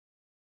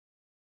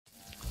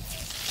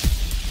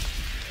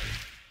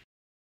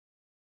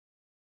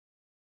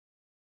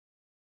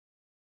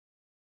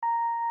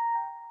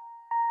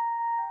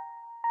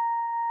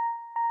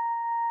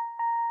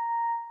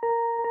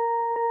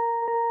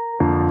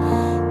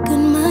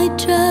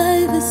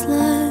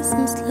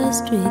since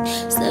last week.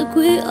 It's like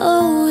we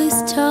always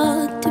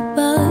talked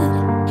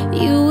about.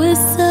 You were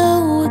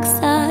so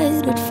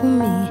excited for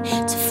me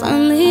to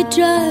finally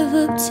drive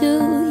up to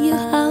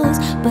your house,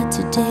 but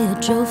today I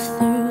drove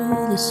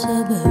through the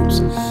suburbs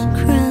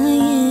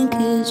crying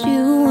 'cause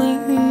you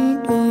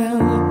weren't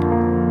around.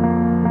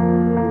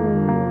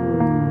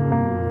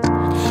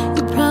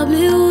 You're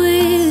probably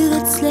with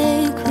that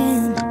slave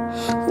queen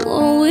who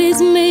always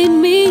made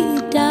me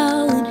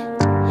doubt.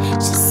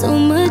 She's so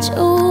much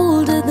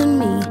older than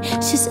me,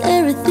 she's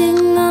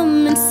everything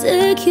I'm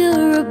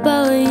insecure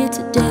about. Yet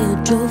today I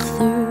drove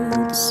through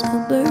the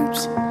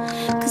suburbs,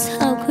 'cause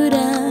how could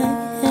I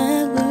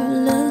ever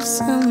love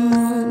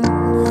someone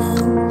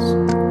else?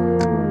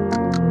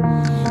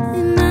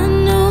 And I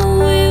know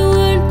we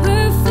weren't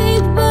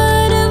perfect,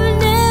 but I've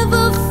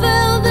never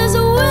felt this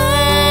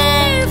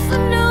way for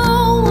no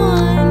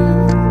one.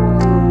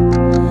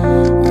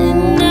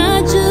 And I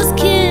just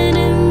can't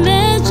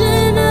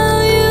imagine how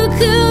you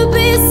could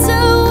be so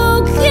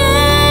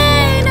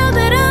okay now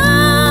that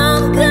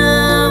I'm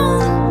gone.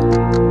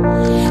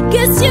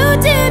 Guess you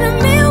didn't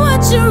mean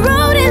what you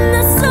wrote in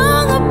the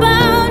song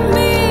about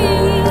me.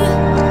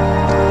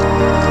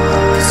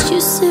 'Cause you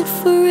said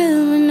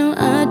forever, now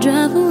I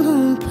drive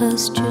alone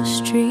past your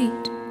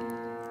street.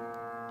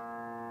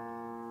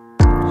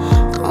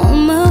 All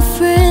my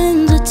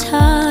friends are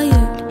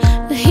tired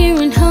of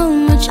hearing how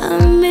much I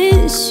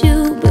miss you,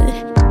 but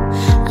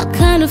I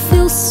kinda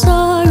feel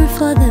sorry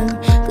for them,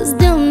 'cause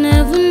they'll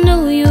never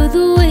know you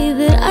the way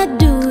that I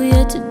do.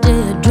 Yet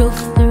today I drove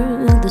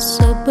through the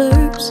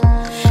suburbs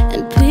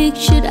and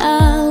pictured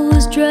I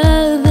was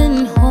driving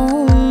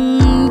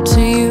home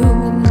to you.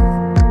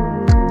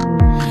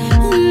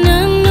 And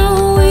I know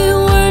we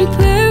weren't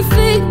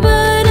perfect,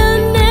 but I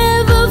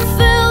never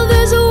felt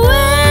this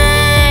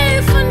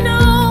way for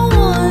no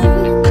one.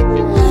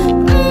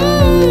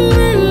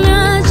 And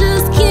I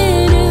just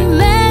can't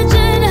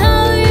imagine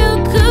how you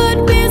could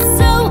be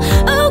so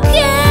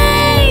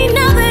okay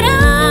now that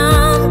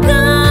I'm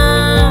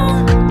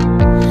gone.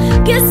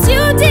 Guess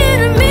you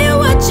didn't mean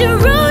what you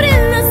wrote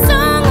in the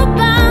song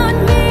about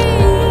me.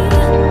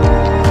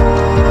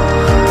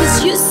 'Cause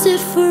you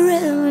said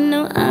forever,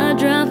 now I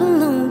drive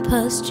alone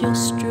past your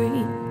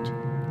street.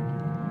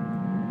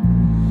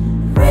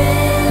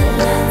 Red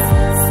lights,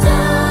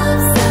 stop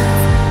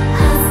signs,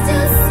 I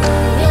still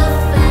see your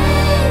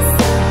face.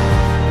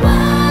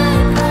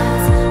 White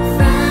cars,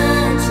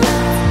 French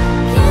lights,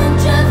 can't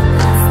drive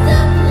past the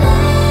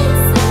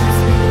places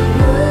we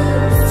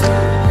used to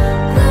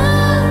go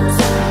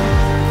to,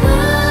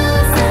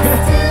 'cause I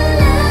still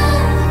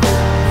love you.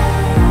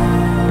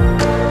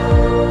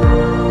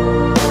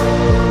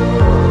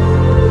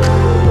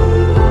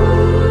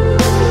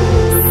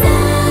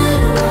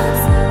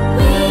 Sidewalks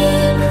we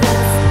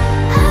crossed,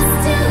 I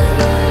still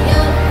hear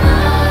your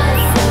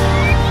voice.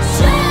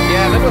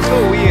 Yeah, that was so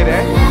weird,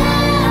 eh?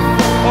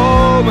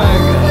 Oh my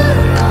god.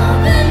 All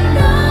the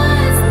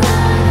noise that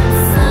I'm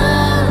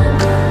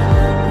somewhere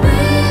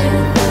with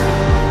you,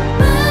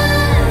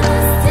 but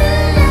I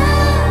still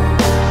love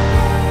you.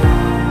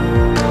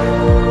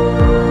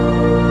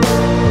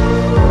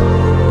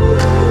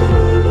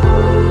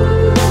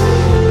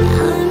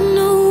 I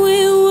know we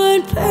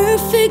weren't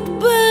perfect,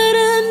 but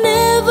I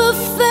never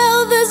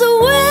felt this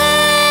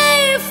way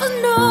for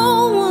no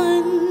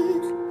one.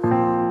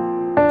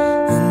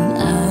 And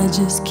I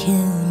just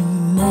can't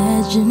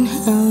imagine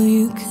how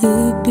you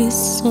could be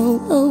so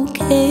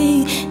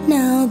okay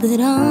now that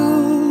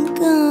I'm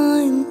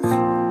gone.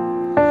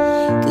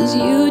 'Cause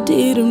you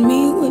didn't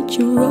mean what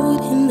you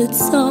wrote in that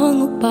song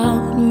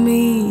about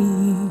me.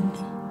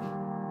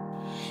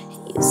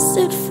 You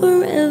said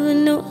forever,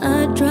 no,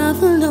 I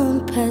drive alone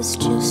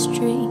past your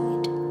street.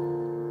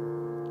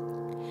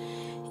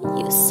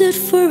 You said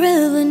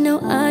forever, no,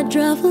 I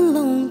drive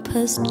alone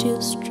past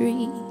your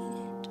street.